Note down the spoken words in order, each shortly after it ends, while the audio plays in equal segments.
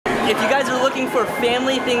if you guys are looking for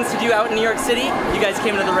family things to do out in New York City, you guys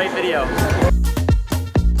came to the right video.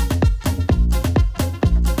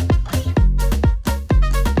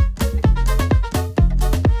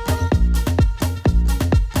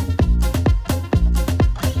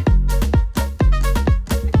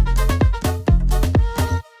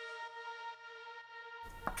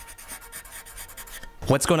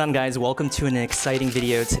 What's going on, guys? Welcome to an exciting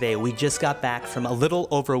video today. We just got back from a little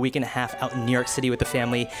over a week and a half out in New York City with the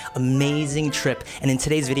family. Amazing trip. And in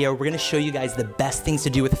today's video, we're gonna show you guys the best things to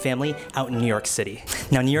do with the family out in New York City.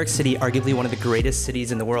 Now, New York City, arguably one of the greatest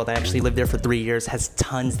cities in the world. I actually lived there for 3 years, has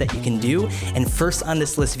tons that you can do. And first on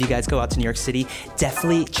this list, if you guys go out to New York City,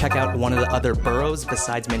 definitely check out one of the other boroughs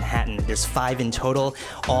besides Manhattan. There's 5 in total.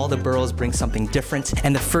 All the boroughs bring something different.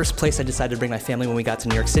 And the first place I decided to bring my family when we got to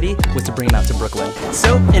New York City was to bring them out to Brooklyn.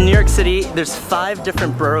 So in New York City, there's 5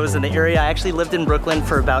 different boroughs in the area. I actually lived in Brooklyn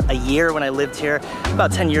for about a year when I lived here,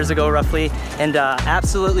 about 10 years ago roughly, and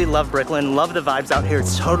absolutely love Brooklyn, love the vibes out here.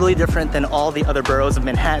 It's totally different than all the other boroughs of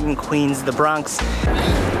Manhattan, Queens, the Bronx.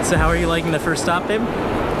 So how are you liking the first stop, babe?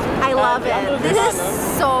 I love it. This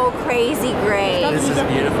is so crazy great. This is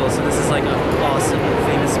beautiful. So this is like an awesome,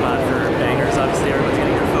 famous spot for bangers. Obviously everyone's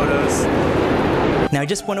getting their photos. Now, I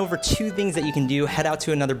just went over 2 things that you can do. Head out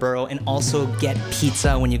to another borough and also get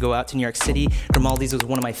pizza when you go out to New York City. Grimaldi's was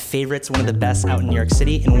one of my favorites, one of the best out in New York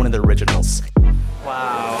City, and one of the originals.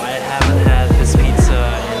 Wow, I haven't had this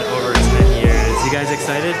pizza in over 10 years. You guys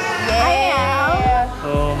excited? Yeah.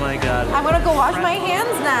 Oh my God. I'm gonna go wash my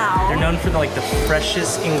hands now. They're known for the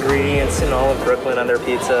freshest ingredients in all of Brooklyn on their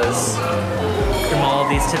pizzas.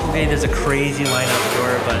 Grimaldi's, typically there's a crazy line out the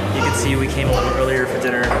door, but you can see we came a little earlier for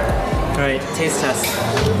dinner. All right, taste test.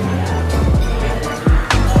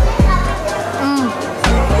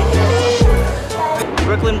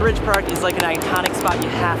 Brooklyn Bridge Park is like an iconic spot you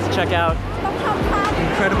have to check out.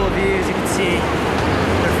 Incredible views, you can see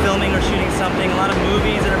they're filming or shooting something. A lot of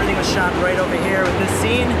movies and everything was shot right over here. With this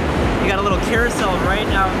scene, you got a little carousel right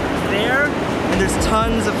out there, and there's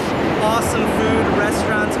tons of awesome food,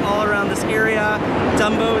 restaurants all around this area.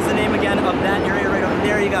 Dumbo is the name again of that area right over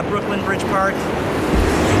there. You got Brooklyn Bridge Park.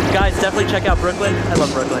 Guys, definitely check out Brooklyn. I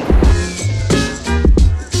love Brooklyn.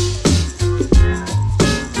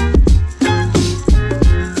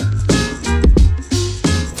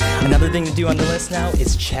 Another thing to do on the list now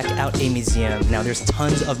is check out a museum. Now, there's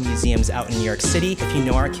tons of museums out in New York City. If you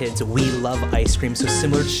know our kids, we love ice cream. So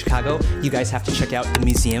similar to Chicago, you guys have to check out the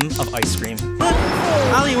Museum of Ice Cream.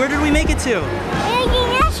 Ali, where did we make it to?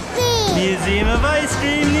 Museum of Ice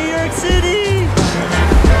Cream, New York City.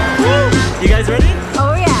 Woo! You guys ready?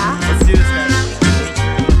 Oh yeah. Let's do this, guys.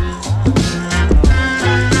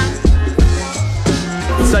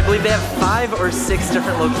 So I believe they have 5 or 6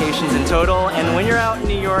 different locations in total, and when you're out in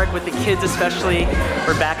New York with the kids especially,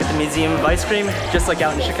 we're back at the Museum of Ice Cream, just like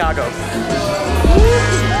out in Chicago.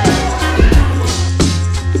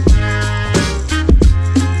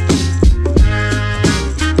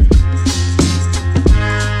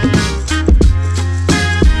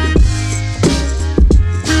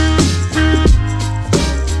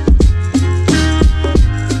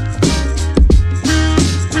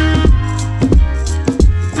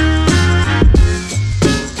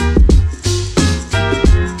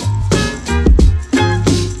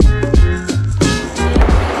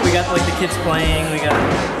 Kids playing, we got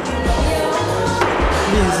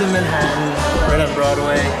Museum in Manhattan, right on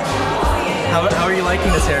Broadway. How are you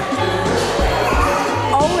liking this here?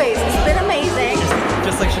 Always, it's been amazing.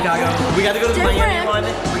 Just like Chicago. We got to go to the Miami one,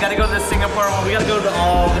 we got to go to the Singapore one, we got to go to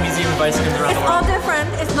all the Museum of Ice Creams around the world. It's all different,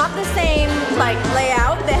 it's not the same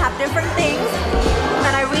layout, they have different things.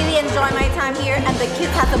 And I really enjoy my time here, and the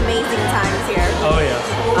kids have amazing times here. Oh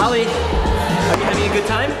yeah. Ali, are you having a good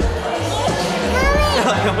time?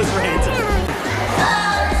 I almost ran into it.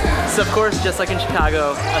 So of course, just like in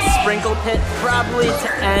Chicago, a sprinkle pit probably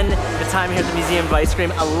to end the time here at the Museum of Ice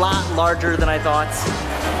Cream. A lot larger than I thought.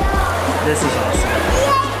 This is awesome.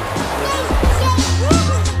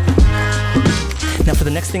 Now for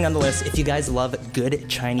the next thing on the list, if you guys love good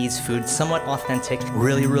Chinese food, somewhat authentic,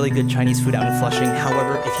 really, really good Chinese food out in Flushing.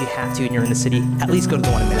 However, if you have to and you're in the city, at least go to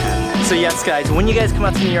the one in Manhattan. So yes, guys, when you guys come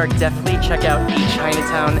out to New York, definitely check out a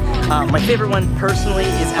Chinatown. My favorite one personally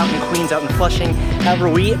is out in Queens, out in Flushing. However,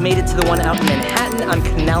 we made it to the one out in Manhattan on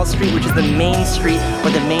Canal Street, which is the main street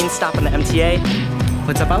or the main stop on the MTA.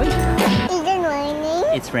 What's up, Ali?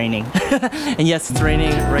 It's raining. And yes, it's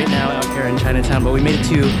raining right now out here in Chinatown, but we made it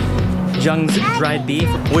to Jung's dried beef,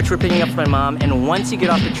 which we're picking up for my mom. And once you get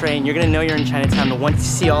off the train, you're gonna know you're in Chinatown. Once you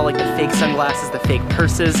see all like the fake sunglasses, the fake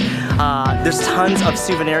purses, there's tons of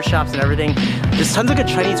souvenir shops and everything. There's tons of good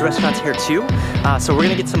Chinese restaurants here too. So we're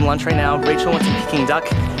gonna get some lunch right now. Rachel wants some Peking duck.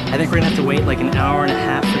 I think we're gonna have to wait like an hour and a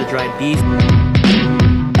half for the dried beef.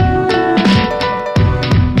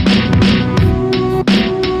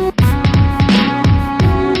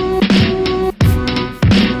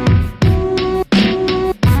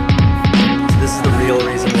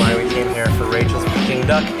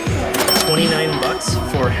 Duck, 29 bucks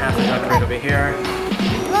for half a duck right over here.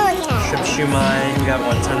 Shrimp shumai, we got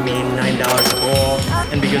wonton mee, $9 a bowl.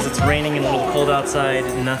 And because it's raining and a little cold outside,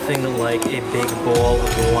 nothing like a big bowl of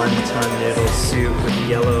wonton noodle soup with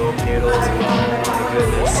yellow noodles. Oh my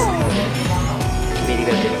goodness. Maybe you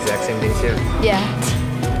guys did the exact same thing too. Yeah.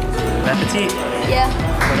 Bon appetit. Yeah.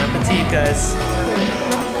 Bon appetit, guys.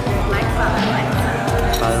 My father likes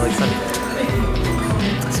it. Father likes it.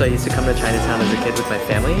 So I used to come to Chinatown as a kid with my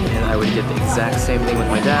family, and I would get the exact same thing with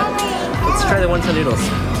my dad. Let's try the wonton noodles.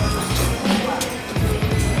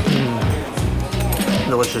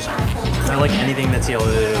 Delicious. I like anything that's yellow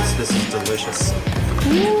noodles. This is delicious.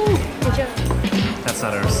 Good job. That's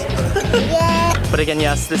not ours. But again,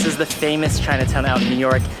 yes, this is the famous Chinatown out in New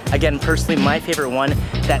York. Again, personally, my favorite one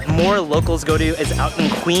that more locals go to is out in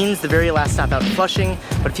Queens, the very last stop out in Flushing.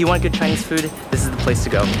 But if you want good Chinese food, this is the place to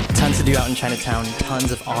go. Tons to do out in Chinatown,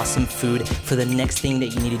 tons of awesome food. For the next thing that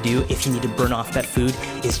you need to do, if you need to burn off that food,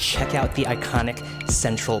 is check out the iconic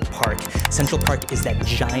Central Park. Central Park is that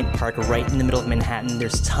giant park right in the middle of Manhattan.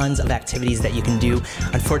 There's tons of activities that you can do.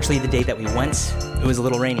 Unfortunately, the day that we went, it was a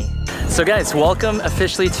little rainy. So guys, welcome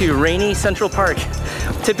officially to rainy Central Park.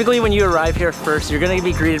 Typically when you arrive here first, you're gonna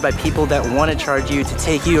be greeted by people that wanna charge you to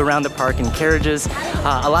take you around the park in carriages.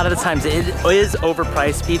 A lot of the times it is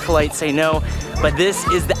overpriced. Be polite, say no. But this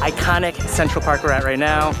is the iconic Central Park we're at right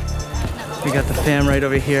now. We got the fam right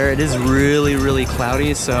over here. It is really, really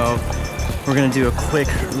cloudy, so we're gonna do a quick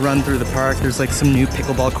run through the park. There's like some new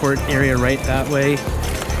pickleball court area right that way.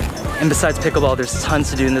 And besides pickleball, there's tons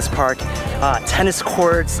to do in this park. Tennis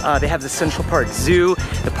courts, they have the Central Park Zoo.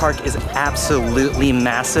 The park is absolutely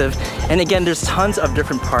massive. And again, there's tons of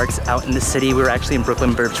different parks out in the city. We were actually in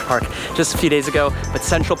Brooklyn Bridge Park just a few days ago, but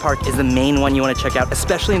Central Park is the main one you wanna check out,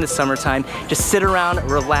 especially in the summertime. Just sit around,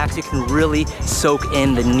 relax. You can really soak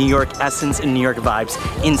in the New York essence and New York vibes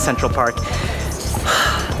in Central Park.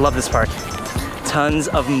 Love this park. Tons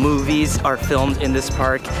of movies are filmed in this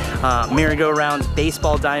park. Merry-go-rounds,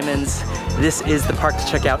 baseball diamonds. This is the park to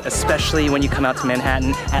check out, especially when you come out to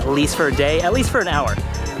Manhattan, at least for a day, at least for an hour.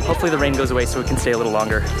 Hopefully the rain goes away so we can stay a little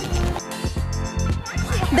longer.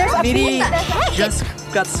 Needy just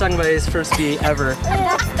got stung by his first bee ever.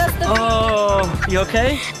 Oh, you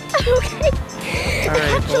okay? I'm okay. All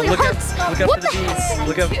right, well, look up for the bees.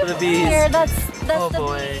 Look up for the bees. Here, that's oh the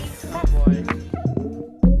boy, bees. oh boy.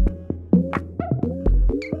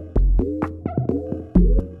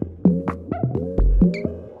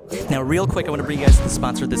 Now real quick, I want to bring you guys to the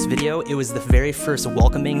sponsor of this video. It was the very first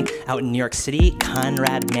welcoming out in New York City,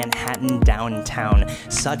 Conrad Manhattan downtown.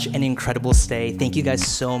 Such an incredible stay. Thank you guys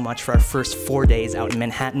so much for our first 4 days out in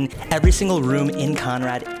Manhattan. Every single room in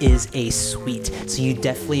Conrad is a suite, so you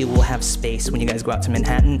definitely will have space when you guys go out to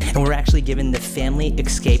Manhattan. And we're actually given the family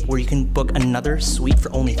escape where you can book another suite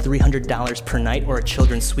for only $300 per night, or a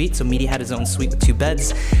children's suite. So Meaty had his own suite with 2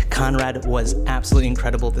 beds. Conrad was absolutely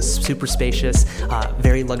incredible. This is super spacious,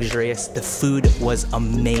 very luxurious. The food was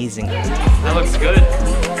amazing. That looks good.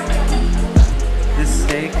 This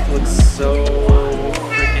steak looks so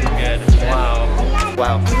freaking good. Wow.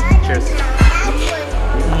 Wow. Cheers.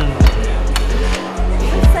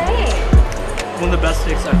 One of the best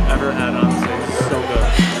steaks I've ever had, honestly. It's so good.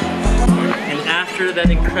 And after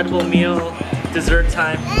that incredible meal, dessert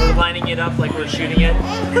time, we're lining it up like we're shooting it.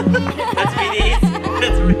 That's Meaty's.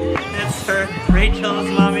 That's her, Rachel's,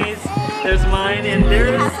 Mommy's. There's mine, and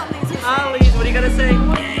there's Ollie's. What are you gonna say?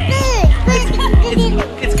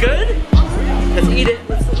 It's good? Let's eat it.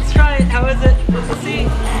 Let's try it. How is it? Let's see.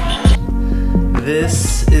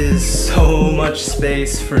 This is so much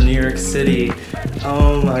space for New York City.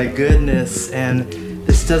 Oh my goodness. And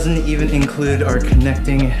this doesn't even include our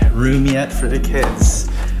connecting room yet for the kids.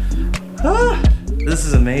 Ah, this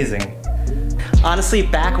is amazing. Honestly,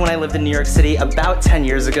 back when I lived in New York City about 10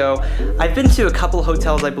 years ago, I've been to a couple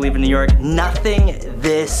hotels, I believe, in New York. Nothing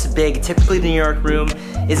this big. Typically, the New York room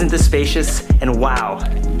isn't this spacious, and wow.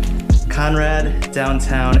 Conrad,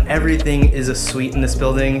 downtown, everything is a suite in this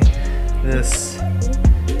building. This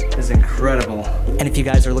is incredible. And if you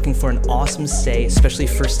guys are looking for an awesome stay, especially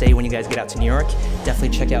first day when you guys get out to New York,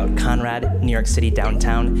 definitely check out Conrad, New York City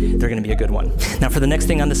downtown. They're gonna be a good one. Now for the next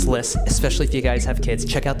thing on this list, especially if you guys have kids,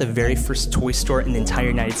 check out the very first toy store in the entire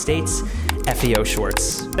United States, FAO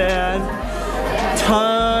Schwartz. And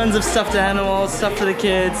tons of stuffed animals, stuff for the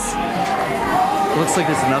kids. Looks like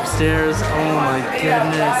there's an upstairs. Oh my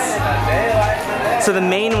goodness. So the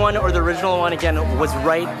main one, or the original one again, was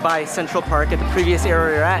right by Central Park at the previous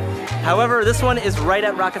area we were at. However, this one is right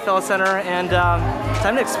at Rockefeller Center, and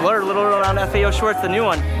time to explore a little around FAO Schwartz, the new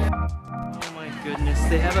one. Oh my goodness,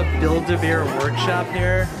 they have a Build-A-Bear workshop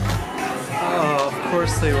here. Oh, of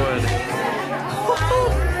course they would.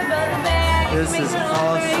 This is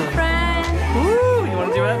awesome. Woo, you want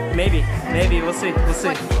to do it? Maybe, we'll see,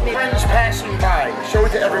 Friends passing by, show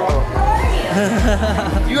it to everyone.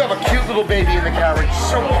 You have a cute little baby in the carriage,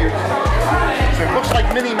 so cute. So it looks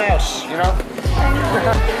like Minnie Mouse, you know?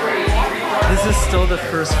 This is still the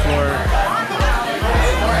first floor.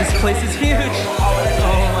 This place is huge.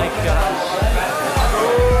 Oh my gosh.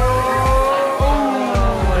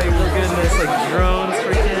 Oh my goodness, like drones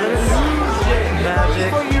for kids.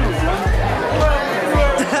 Magic.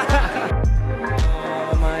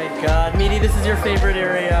 Oh my god. Meaty, this is your favorite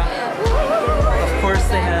area. Of course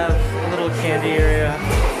they have a little candy area.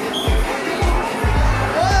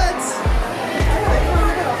 What?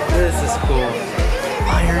 This is cool.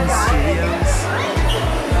 Iron Studios.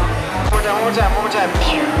 One more time.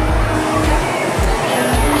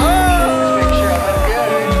 Oh! Make sure I look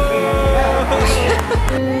good.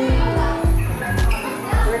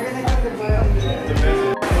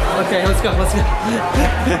 Okay, let's go.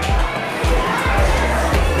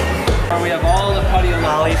 We have all the putty.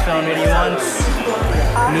 Ollie found what he wants.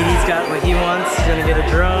 Meaty's got what he wants. He's gonna get a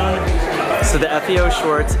drone. So the FAO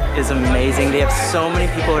Schwartz is amazing. They have so many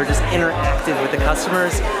people who are just interactive with the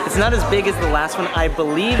customers. It's not as big as the last one, I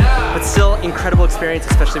believe, but still incredible experience,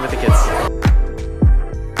 especially with the kids.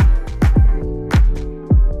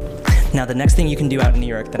 Now the next thing you can do out in New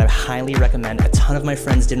York that I highly recommend, a ton of my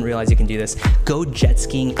friends didn't realize you can do this, go jet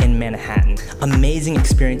skiing in Manhattan. Amazing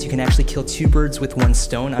experience. You can actually kill 2 birds with 1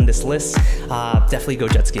 stone on this list. Definitely go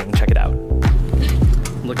jet skiing, check it out.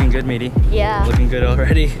 Looking good, Meaty. Yeah. Looking good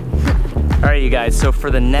already. All right, you guys, so for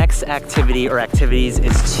the next activity or activities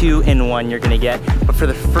is 2 in 1 you're gonna get. But for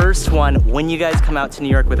the first one, when you guys come out to New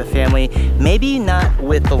York with a family, maybe not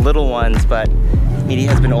with the little ones, but Meaty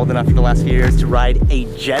has been old enough for the last few years to ride a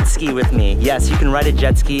jet ski with me. Yes, you can ride a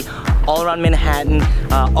jet ski all around Manhattan,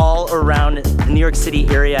 all around the New York City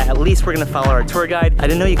area. At least we're gonna follow our tour guide. I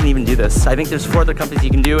didn't know you can even do this. I think there's 4 other companies you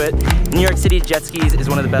can do it. New York City jet skis is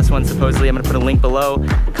one of the best ones, supposedly. I'm gonna put a link below.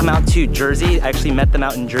 Come out to Jersey. I actually met them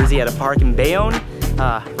out in Jersey at a park in Bayonne,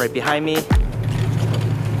 right behind me.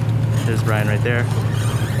 There's Brian right there.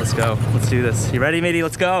 Let's go, let's do this. You ready, Meaty?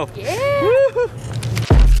 Let's go. Yeah. Woo!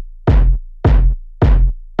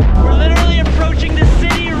 Approaching the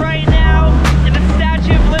city right now in the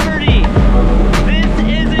Statue of Liberty. This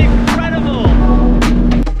is incredible.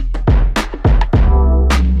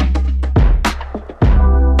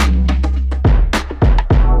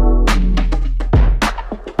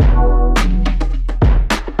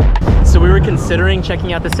 So we were considering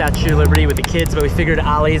checking out the Statue of Liberty with the kids, but we figured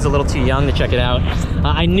Ollie's a little too young to check it out.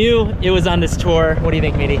 I knew it was on this tour. What do you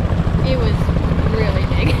think, Meaty? It was really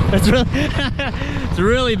big. It's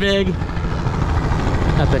really big.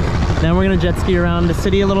 Epic. Now we're gonna jet ski around the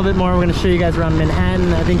city a little bit more. We're gonna show you guys around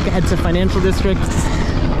Manhattan. I think it's a financial district.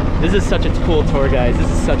 This is such a cool tour, guys. This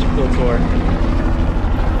is such a cool tour.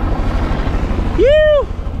 Woo!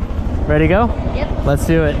 Ready to go? Yep. Let's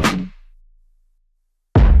do it.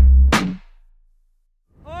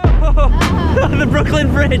 Oh, the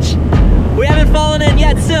Brooklyn Bridge. We haven't fallen in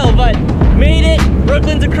yet still, but made it.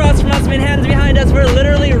 Brooklyn's across from us, Manhattan's behind us. We're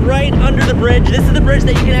literally right under the bridge. This is the bridge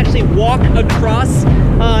that you can actually walk across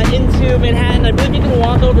into Manhattan. I believe you can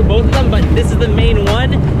walk over both of them, but this is the main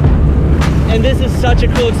one. And this is such a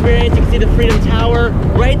cool experience. You can see the Freedom Tower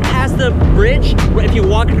right past the bridge. If you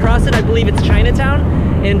walk across it, I believe it's Chinatown.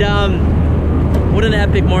 And what an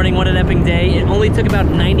epic morning, what an epic day. It only took about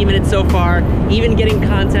 90 minutes so far, even getting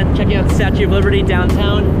content, checking out the Statue of Liberty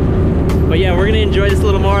downtown. But yeah, we're gonna enjoy this a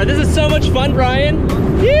little more. This is so much fun, Brian.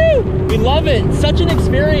 Woo! We love it, such an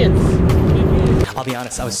experience. I'll be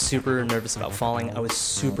honest, I was super nervous about falling. I was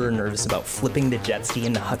super nervous about flipping the jet ski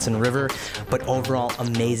in the Hudson River, but overall,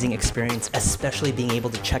 amazing experience, especially being able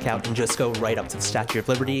to check out and just go right up to the Statue of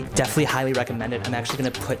Liberty. Definitely highly recommend it. I'm actually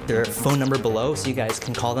gonna put their phone number below so you guys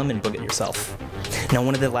can call them and book it yourself. Now,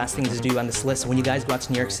 one of the last things to do on this list, when you guys go out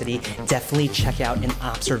to New York City, definitely check out an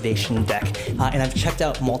observation deck. And I've checked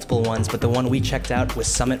out multiple ones, but the one we checked out was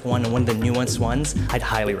Summit One, and one of the newest ones I'd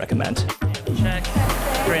highly recommend. Check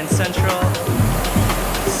Grand Central,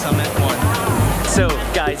 Summit One. So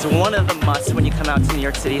guys, one of the musts when you come out to New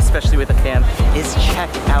York City, especially with a fam, is check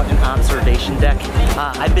out an observation deck.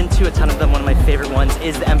 I've been to a ton of them. One of my favorite ones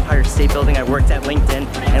is the Empire State Building. I worked at LinkedIn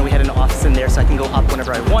and we had an office in there so I can go up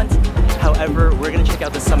whenever I want. However, we're gonna check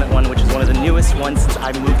out the Summit One, which is one of the newest ones since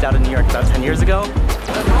I moved out of New York about 10 years ago. All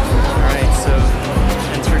right, so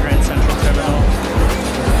enter Grand Central Terminal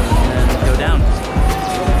and go down.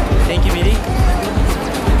 Thank you, Meaty.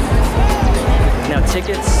 Now,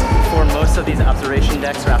 tickets for most of these observation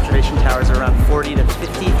decks or observation towers are around $40 to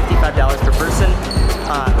 $55 per person.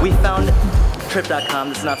 We found Trip.com.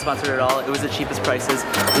 This is not sponsored at all. It was the cheapest prices.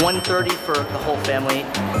 $130 for the whole family.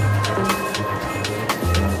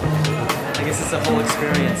 I guess it's a whole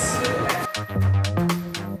experience. Is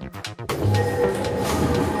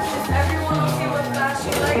everyone okay with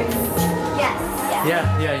flashing lights? Yes.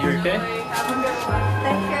 Yeah, you're okay?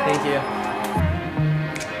 Thank you. Thank you.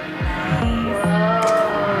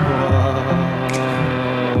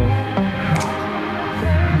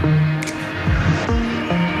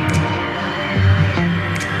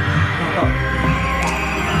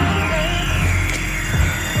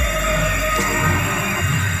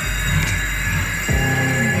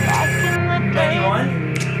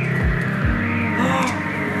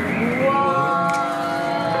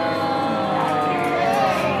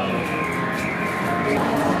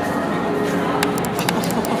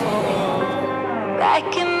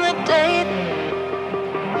 Back in the day.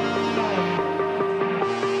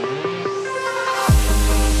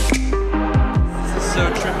 This is so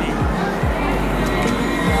trippy.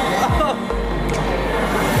 Oh,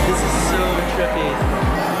 this is so trippy.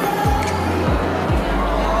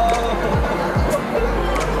 Oh.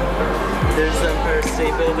 There's the Empire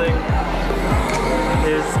State Building.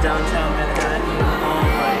 There's downtown Manhattan. Oh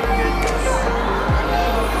my goodness.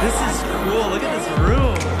 This is cool. Look at this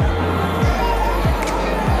room.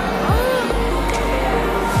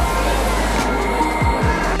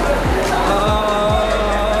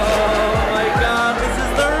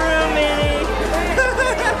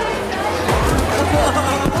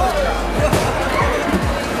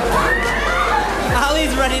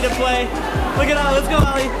 Ready to play. Look at Ollie. Let's go,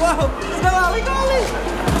 Ollie. Whoa. Let's go, Ollie. Go, Ollie.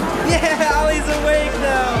 Yeah, Ollie's awake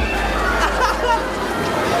now.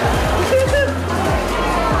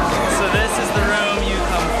 So this is the room you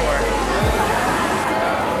come for.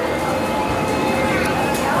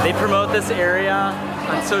 They promote this area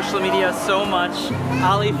on social media so much.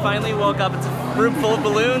 Ollie finally woke up. It's a room full of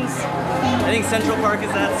balloons. I think Central Park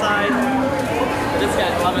is that side. This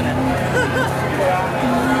guy's loving it.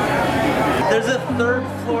 There's a third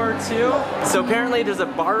floor too. So apparently there's a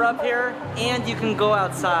bar up here and you can go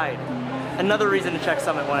outside. Another reason to check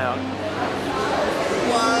Summit One out.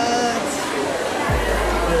 What?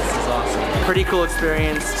 This is awesome. Pretty cool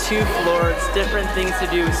experience. 2 floors, different things to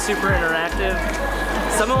do, super interactive.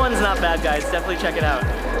 Summit One's not bad, guys. Definitely check it out.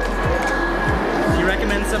 Do you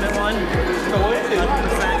recommend Summit One?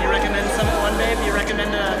 100%. You recommend Summit One, babe? You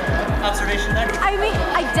recommend observation deck? I mean,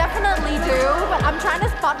 I definitely do, but I'm trying to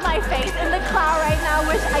spot my face in the cloud right now,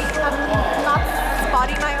 which I'm not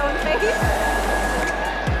spotting my own face.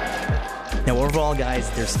 Now overall, guys,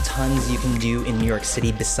 there's tons you can do in New York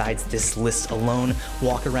City besides this list alone.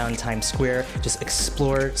 Walk around Times Square, just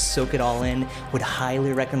explore, soak it all in. Would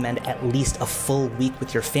highly recommend at least a full week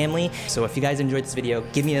with your family. So if you guys enjoyed this video,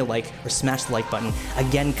 give me a like or smash the like button.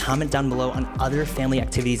 Again, comment down below on other family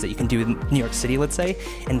activities that you can do in New York City, let's say,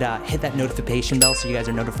 and hit that notification bell so you guys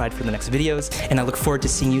are notified for the next videos. And I look forward to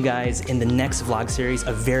seeing you guys in the next vlog series,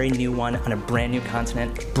 a very new one on a brand new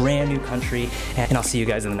continent, brand new country, and I'll see you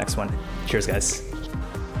guys in the next one. Cheers, guys.